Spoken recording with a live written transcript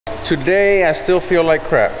Today I still feel like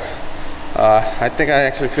crap. I think I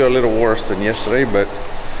actually feel a little worse than yesterday, but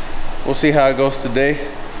we'll see how it goes today.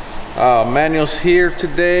 Manuel's here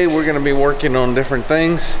today. We're gonna be working on different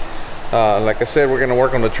things. Like I said, we're gonna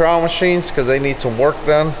work on the trowel machines because they need some work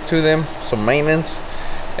done to them, some maintenance.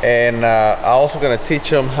 And I'm also gonna teach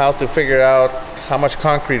them how to figure out how much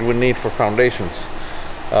concrete we need for foundations.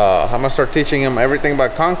 I'm gonna start teaching him everything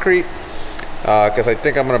about concrete because I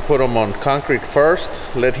think I'm gonna put him on concrete first,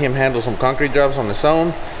 let him handle some concrete jobs on his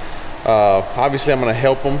own. Obviously I'm gonna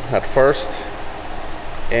help him at first,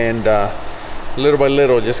 and little by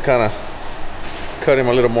little just kind of cut him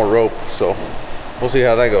a little more rope. So we'll see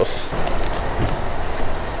how that goes.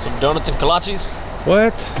 Some donuts and kolaches.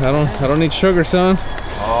 What? I don't need sugar, son.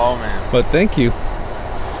 Oh man. But thank you.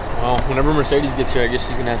 Well, whenever Mercedes gets here, I guess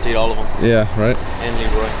she's gonna have to eat all of them. Yeah, right. And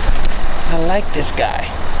Leroy. I like this guy.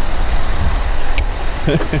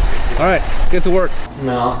 All right, get to work.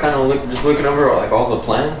 Man, I was kind of just looking over like all the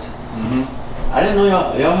plans. I didn't know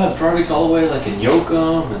y'all had projects all the way like in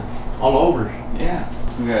Yoakum and all over. Yeah.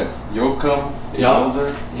 We got Yoakum,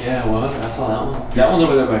 Elder. Yeah, well, I saw that one. That one's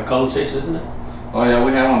over there by College Station, isn't it? Oh yeah,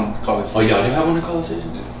 we have one in College Station. Oh, y'all do have one in College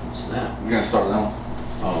Station? Yeah. Snap. We're gonna start that one.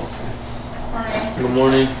 Oh, okay. Good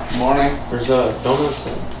morning. Good morning. There's donuts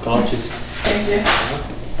and kolaches. Thank you.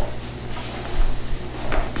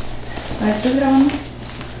 ¿Estás grabando?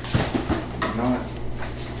 No.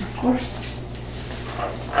 Of course.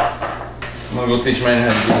 I'm gonna go teach Manny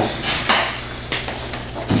how to do this.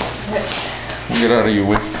 Right. Get out of your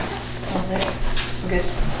way. Alright. Good.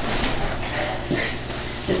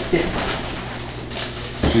 Just kidding.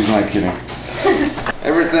 She's not kidding.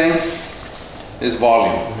 Everything is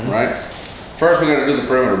volume, right? First we gotta do the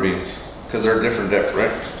perimeter beams because they're different depth,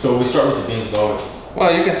 right? So we start with the beams always.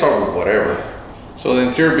 Well, you can start with whatever. So the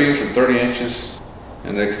interior beams are 30 inches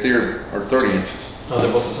and the exterior are 30 inches. Oh,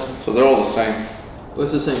 they're both the same? So they're all the same.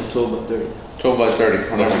 What's the same? 12 by 30. 12 by 30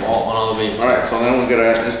 on everything. On all the beams. All right, so then we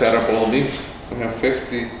gotta just add up all the beams. We have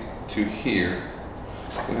 50 to here.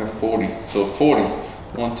 We have 40. So 40.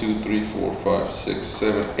 1, 2, 3, 4, 5, 6,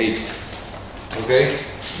 7, 8. Okay?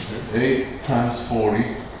 8 times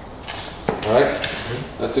 40. All right?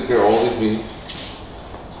 That took care of all these beams.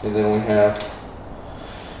 And then we have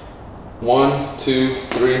 1, 2,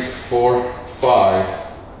 3, 4, 5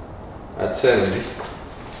 at 70.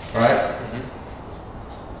 All right?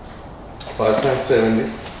 5 times 70.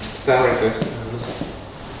 Stand right there.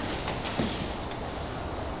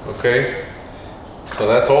 Okay? So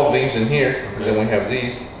that's all the beams in here. Okay. And then we have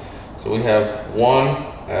these. So we have 1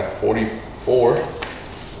 at 44.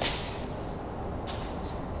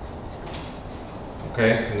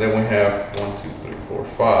 Okay? And then we have 1, 2, 3, 4,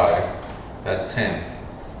 5 at 10.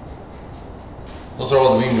 Those are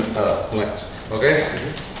all the beam lengths. Okay?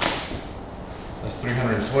 That's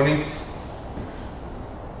 320.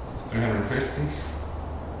 350.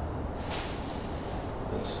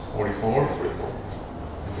 That's 44.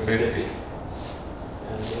 50.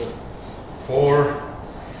 4,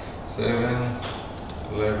 7,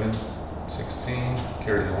 11, 16.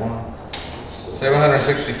 Carry the 1.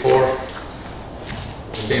 764.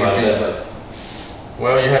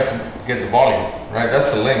 Well, you have to get the volume, right? That's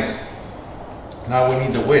the length. Now we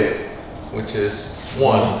need the width, which is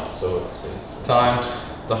 1 times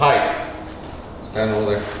the height. Stand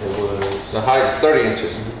over there. The height is 30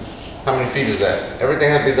 inches. How many feet is that? Everything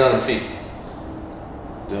has to be done in feet.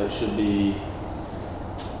 That should be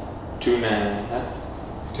 2.5.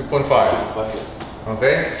 2.5.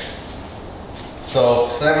 Okay. So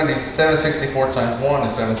 764 times 1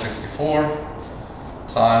 is 764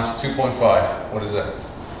 times 2.5. What is that?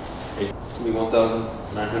 It will be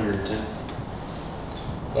 1,910.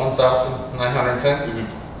 1,910?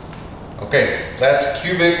 Okay, that's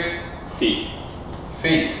cubic feet.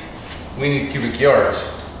 We need cubic yards.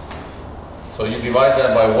 So you divide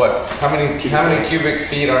that by what? How many cubic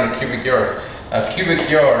feet are in a cubic yard? A cubic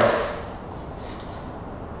yard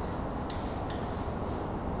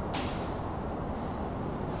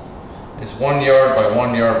is 1 yard by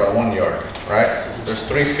 1 yard by 1 yard, right? There's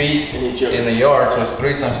 3 feet in a yard, so it's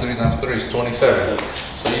 3 times 3 times 3 is 27.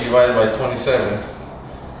 So you divide it by 27,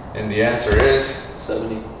 and the answer is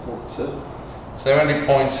 70.7.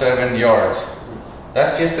 70.7 yards.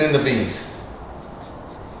 That's just in the beams.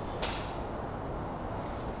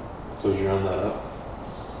 So you round that up?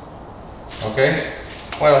 Okay?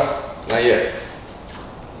 Well, not yet.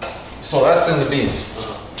 So that's in the beams.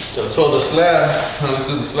 So the slab, let's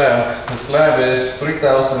do the slab. The slab is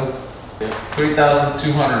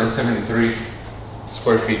 3,273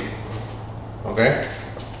 square feet. Okay?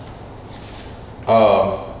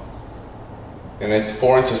 And it's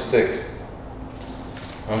 4 inches thick.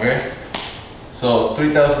 Okay, so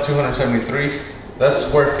 3,273. That's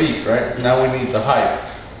square feet, right? Now we need the height.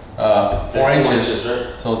 4 inches,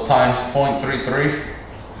 right? so times 0.33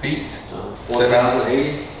 feet.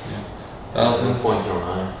 4,080? Yeah.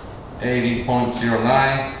 1,000.09.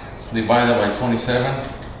 80.09 divided by 27.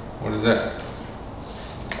 What is that?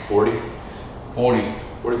 40.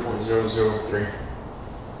 40.003.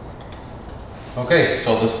 Okay,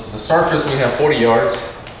 so the surface we have 40 yards.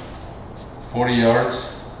 40 yards.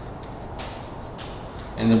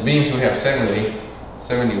 And the beams we have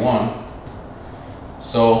 71.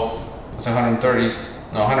 So it's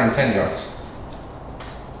 110 yards.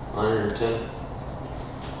 110.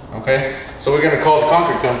 Okay, so we're gonna call the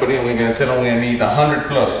concrete company and we're gonna tell them we need 100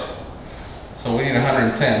 plus. So we need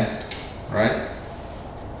 110, right?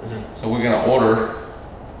 So we're gonna order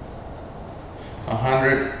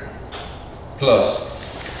 100 plus.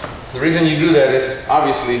 The reason you do that is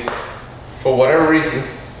obviously, for whatever reason,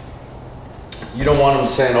 you don't want them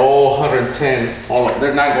to send all 110.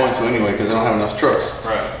 They're not going to anyway because they don't have enough trucks.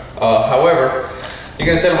 Right. However, you're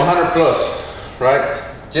gonna tell them 100 plus, right?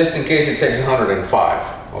 Just in case it takes 105.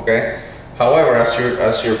 Okay. However, as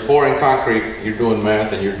you're pouring concrete, you're doing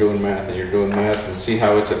math and you're doing math and you're doing math and see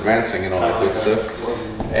how it's advancing and all that good stuff.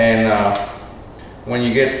 And when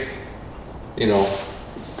you get, you know,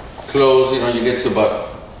 close, you know, you get to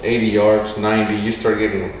about 80 yards, 90, you start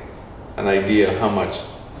getting an idea how much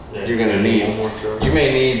you're gonna need.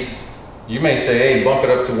 You may say, hey, bump it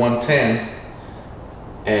up to 110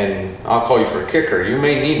 and I'll call you for a kicker. You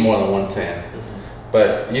may need more than 110,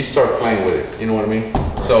 but you start playing with it, you know what I mean?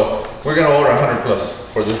 So we're gonna order 100 plus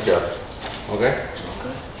for this job, okay?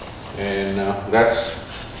 And that's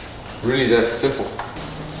really that simple.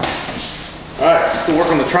 All right, let's go work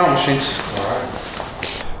on the trowel machines.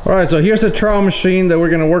 All right, so here's the trowel machine that we're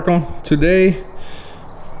gonna work on today.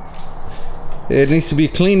 It needs to be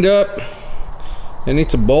cleaned up. It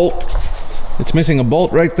needs a bolt. It's missing a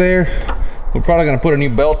bolt right there. We're probably gonna put a new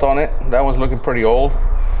belt on it. That one's looking pretty old.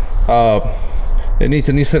 It needs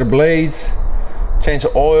a new set of blades, change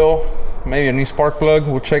the oil, maybe a new spark plug.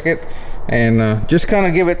 We'll check it and just kind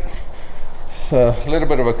of give it a little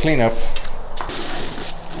bit of a cleanup.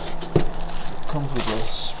 Comes with a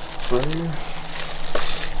sprayer.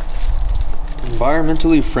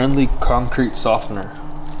 Environmentally friendly concrete softener.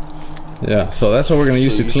 Yeah, so that's what we're gonna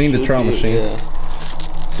use to clean the trowel machine. Yeah.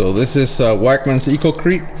 So this is Wagman's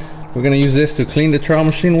Eco-Crete. We're gonna use this to clean the trowel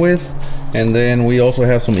machine with, and then we also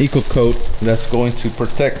have some Eco-Coat that's going to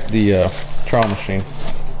protect the trowel machine.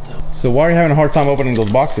 So why are you having a hard time opening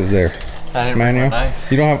those boxes there, I didn't Manuel? bring my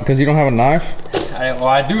knife. You don't have, because you don't have a knife? Well,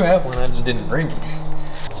 I do have one, I just didn't bring it.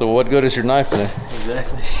 So what good is your knife then?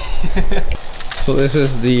 Exactly. So this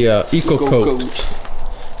is the Eco-Coat.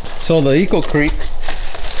 So the Eco-Crete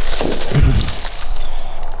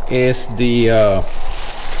is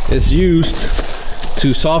used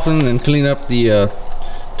to soften and clean up the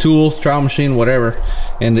tools, trowel machine, whatever.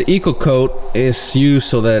 And the Eco-Coat is used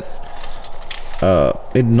so that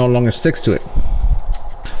it no longer sticks to it.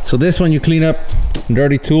 So this one you clean up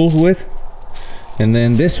dirty tools with, and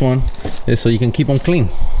then this one is so you can keep them clean.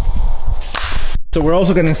 So we're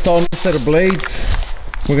also going to install a new set of blades.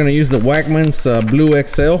 We're going to use the Wagman's Blue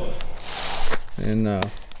XL, and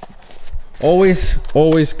always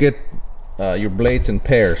get your blades in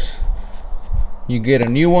pairs. You get a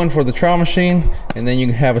new one for the trowel machine, and then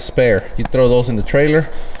you have a spare. You throw those in the trailer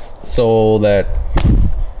so that,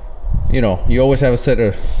 you know, you always have a set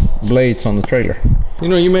of blades on the trailer. You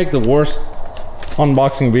know, you make the worst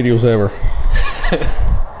unboxing videos ever.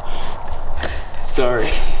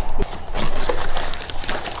 Sorry.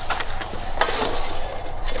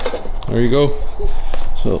 There you go.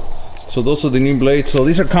 So those are the new blades. So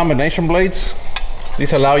these are combination blades.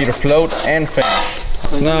 These allow you to float and finish.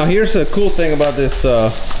 Now here's a cool thing about this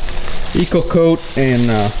Eco-Coat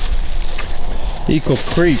and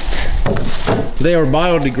Eco-Crete. They are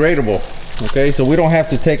biodegradable. Okay, so we don't have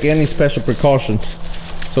to take any special precautions.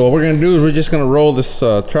 So what we're gonna do is we're just gonna roll this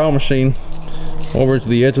trowel machine over to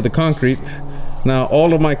the edge of the concrete. Now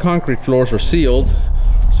all of my concrete floors are sealed,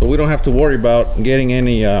 so we don't have to worry about getting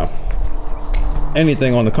any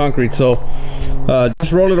anything on the concrete. So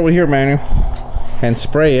just roll it over here, Manu, and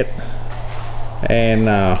spray it, and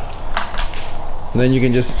then you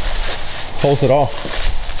can just hose it off.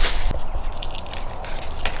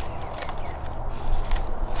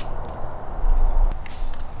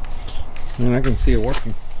 And I can see it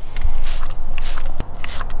working.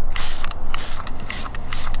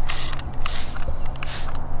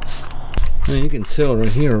 Man, you can tell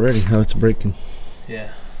right here already how it's breaking. Yeah.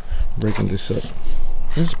 Breaking this up.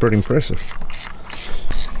 This is pretty impressive.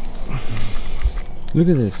 Look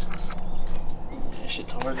at this. That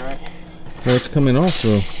shit's hard, right? Well, it's coming off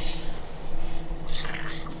though.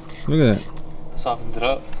 Look at that. Softened it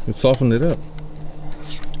up. It softened it up.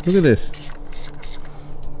 Look at this.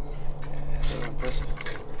 That's impressive.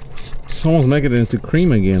 It's almost making it into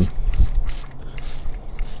cream again.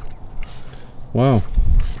 Wow.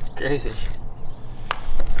 Crazy.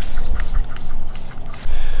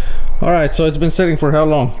 Alright, so it's been sitting for how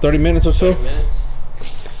long? 30 minutes or so? 30 minutes.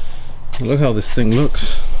 Look how this thing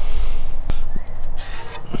looks.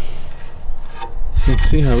 You can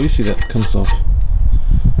see how easy that comes off.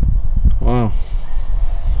 Wow.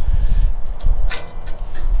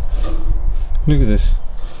 Look at this.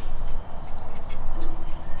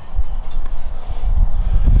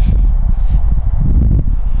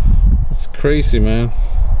 It's crazy, man.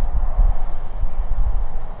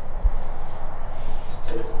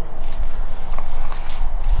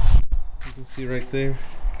 You can see right there.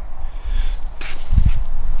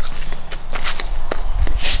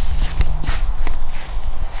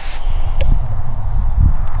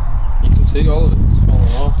 See, all of it's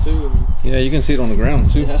falling off too. I mean, yeah, you can see it on the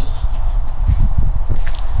ground too. Yeah.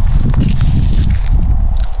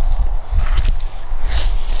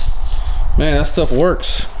 Man, that stuff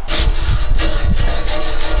works.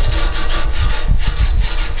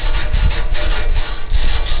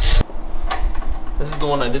 This is the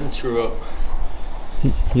one I didn't screw up.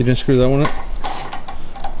 You didn't screw that one up?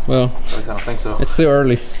 Well, At least I don't think so. it's still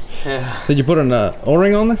early. Yeah. Did you put an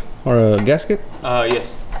O-ring on there? Or a gasket?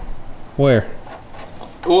 Yes. Where?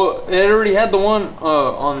 Well, it already had the one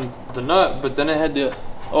on the nut, but then it had the...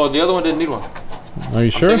 Oh, the other one didn't need one. Are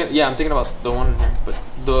you sure? Yeah, I'm thinking about the one in here, but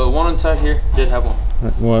the one inside here did have one.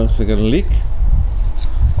 Was it gonna leak?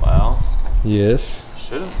 Wow. Yes.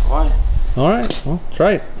 Shouldn't. Why? Alright, well,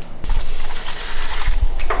 try it.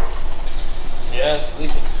 Yeah, it's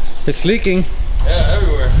leaking. It's leaking. Yeah,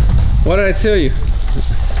 everywhere. What did I tell you?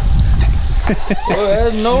 Well, it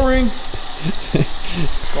has no ring.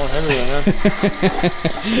 It's going everywhere, man.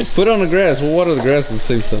 Put it on the grass. We'll water the grass at the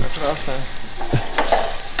same time. That's what I was saying.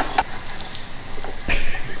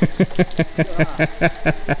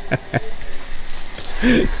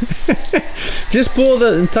 Just pull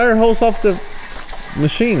the entire hose off the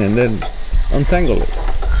machine and then untangle it.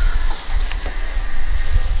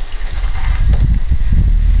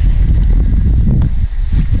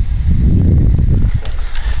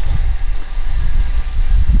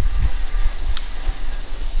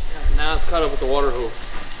 Now it's caught up with the water hose.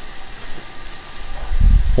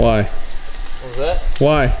 Why? What was that?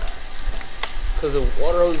 Why? Because the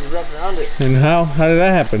water hose is wrapped around it. And how? How did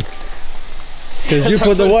that happen? Because you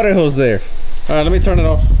put the water hose there. Alright, let me turn it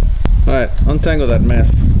off. Alright, untangle that mess.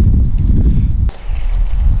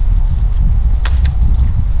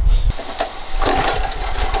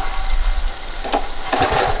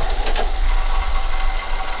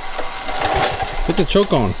 Put the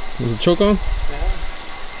choke on. Is the choke on?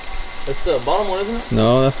 That's the bottom one, isn't it?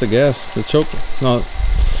 No, that's the gas. The choke. No.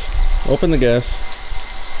 Open the gas.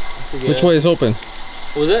 Which way is open?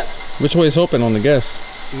 What was that? Which way is open on the gas?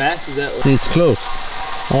 Max, is that? See, it's closed.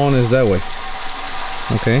 On is that way.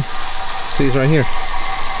 Okay. See, it's right here.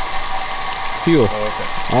 Fuel. Oh,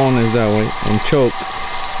 okay. On is that way. And choke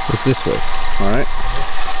is this way. Alright?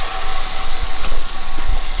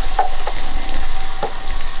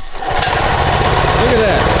 Look at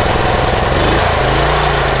that.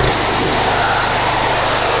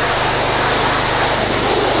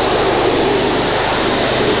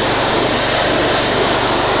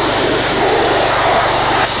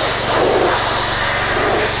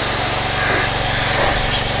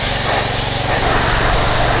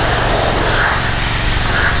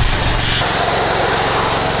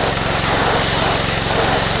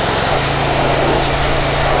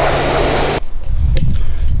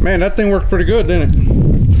 Man, that thing worked pretty good, didn't it?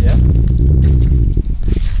 Yeah.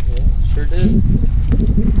 Yeah, sure did.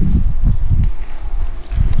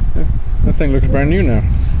 That thing looks brand new now.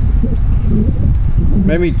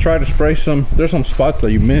 Maybe try to spray some. There's some spots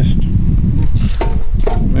that you missed.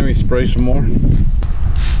 Maybe spray some more.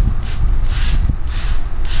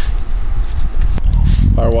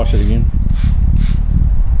 Power wash it again.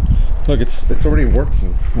 Look, it's already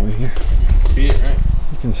working over here. See it, right?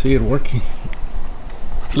 You can see it working.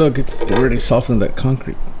 Look, it's already softened that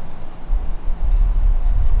concrete.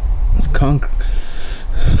 It's concrete.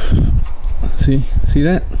 See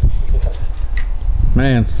that?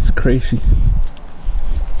 Man, it's crazy.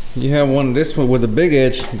 You have one, this one with a big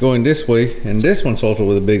edge going this way, and this one's also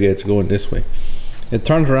with a big edge going this way. It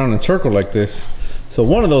turns around in a circle like this. So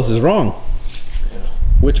one of those is wrong. Yeah.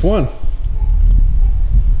 Which one?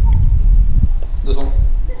 This one.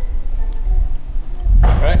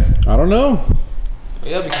 don't know.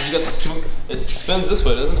 Yeah, because you got the smoke. It spins this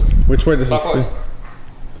way, doesn't it? Which way does it spin?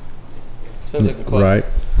 Spins like a clock. Right.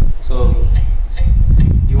 So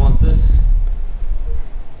you want this?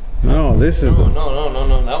 No, this is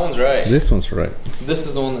No. That one's right. This one's right. This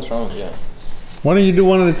is the one that's wrong. Yeah. Why don't you do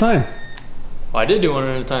one at a time? Well, I did do one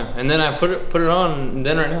at a time, and then I put it on, and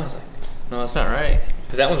then right now I was like, no, it's not right,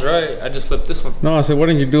 because that one's right. I just flipped this one. No, I said, why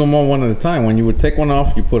didn't you do them all one at a time? When you would take one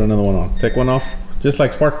off, you put another one on. Take one off, just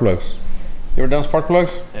like spark plugs. You ever done spark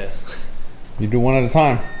plugs? Yes. You do one at a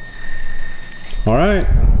time. All right.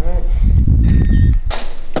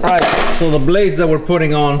 All right. So the blades that we're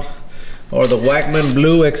putting on are the Wagman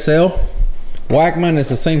Blue XL. Wagman is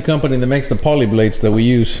the same company that makes the poly blades that we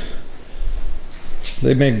use.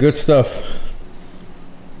 They make good stuff.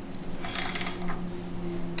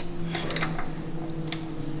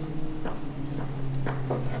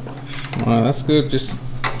 All right, that's good. Just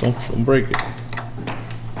don't break it.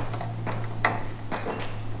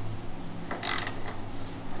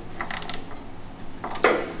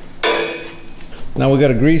 Now we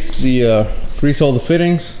gotta grease all the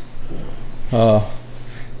fittings. Go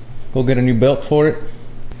get a new belt for it.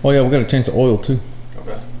 Oh yeah, we gotta change the oil too.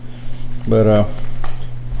 Okay. But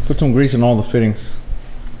put some grease in all the fittings.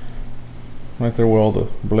 Right there where all the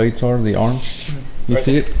blades are, the arms. You Right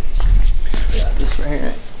see it? Yeah, this right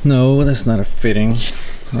here. No, that's not a fitting.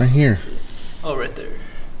 Right here. Oh, right there.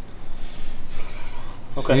 See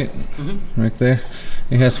Okay. it? Right there.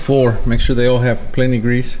 It has 4. Make sure they all have plenty of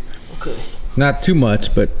grease. Okay. Not too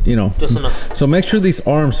much, but you know. Just enough. So make sure these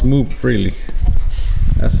arms move freely.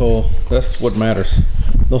 That's all. That's what matters.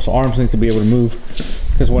 Those arms need to be able to move,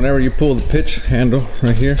 because whenever you pull the pitch handle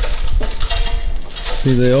right here,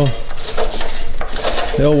 see they all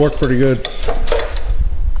work pretty good.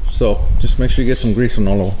 So just make sure you get some grease on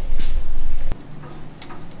all of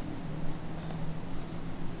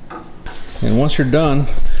them. And once you're done,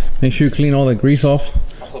 make sure you clean all that grease off.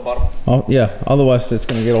 Off the bottom. Oh, yeah, otherwise it's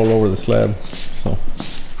gonna get all over the slab. So, all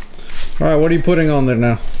right, what are you putting on there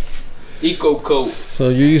now? Eco-Coat. So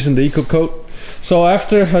you're using the Eco-Coat. So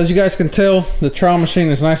after, as you guys can tell, the trowel machine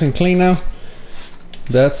is nice and clean now.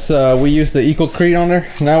 That's we use the Eco-Crete on there.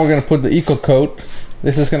 Now we're gonna put the Eco-Coat.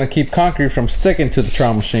 This is gonna keep concrete from sticking to the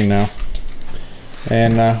trowel machine now.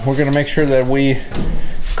 And we're gonna make sure that we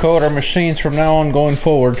coat our machines from now on going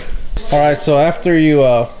forward. All right, so after you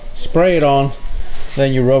spray it on,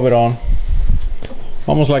 then you rub it on.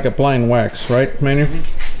 Almost like applying wax, right, Manu?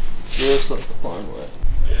 Just like applying wax.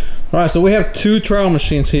 All right, so we have 2 trowel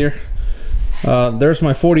machines here. There's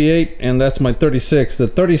my 48 and that's my 36. The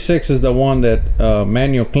 36 is the one that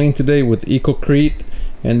Manuel cleaned today with Eco-Crete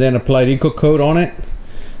and then applied Eco-Coat on it.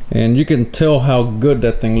 And you can tell how good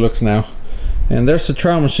that thing looks now. And there's a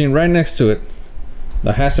trowel machine right next to it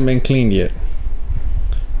that hasn't been cleaned yet.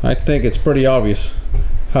 I think it's pretty obvious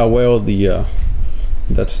how well the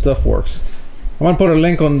that stuff works. I'm gonna put a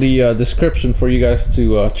link on the description for you guys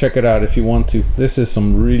to check it out if you want to. This is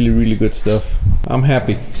some really good stuff. I'm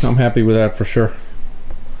happy with that for sure.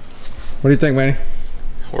 What do you think, Manny?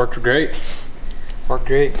 Worked great. Worked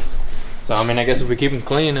great. So I mean, I guess if we keep them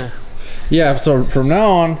clean. Yeah. So from now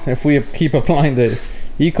on, if we keep applying the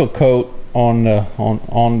Eco-Coat on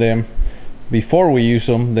them before we use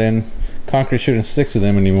them, then concrete shouldn't stick to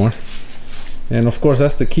them anymore. And of course,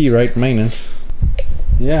 that's the key, right? Maintenance.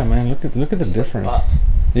 Yeah, man. Look at the difference.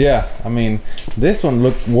 Yeah. I mean, this one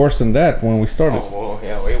looked worse than that when we started. Oh, well,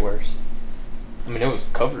 yeah, way worse. I mean, it was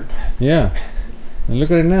covered. Yeah. And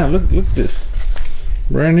look at it now. Look at this.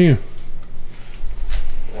 Brand new.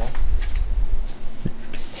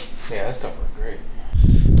 Yeah, that stuff worked great.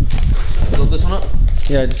 Load this one up?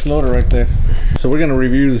 Yeah, just load it right there. So we're gonna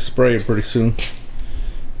review the sprayer pretty soon.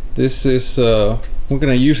 This is we're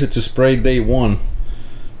gonna use it to spray day 1,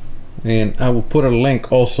 and I will put a link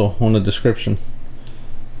also on the description.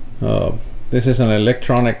 This is an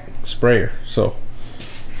electronic sprayer, so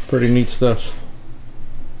pretty neat stuff.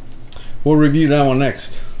 We'll review that one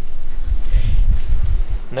next.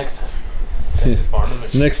 Next time.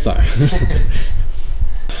 Next time.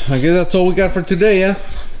 I guess that's all we got for today, yeah?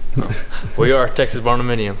 We are Texas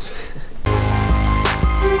Barndominiums.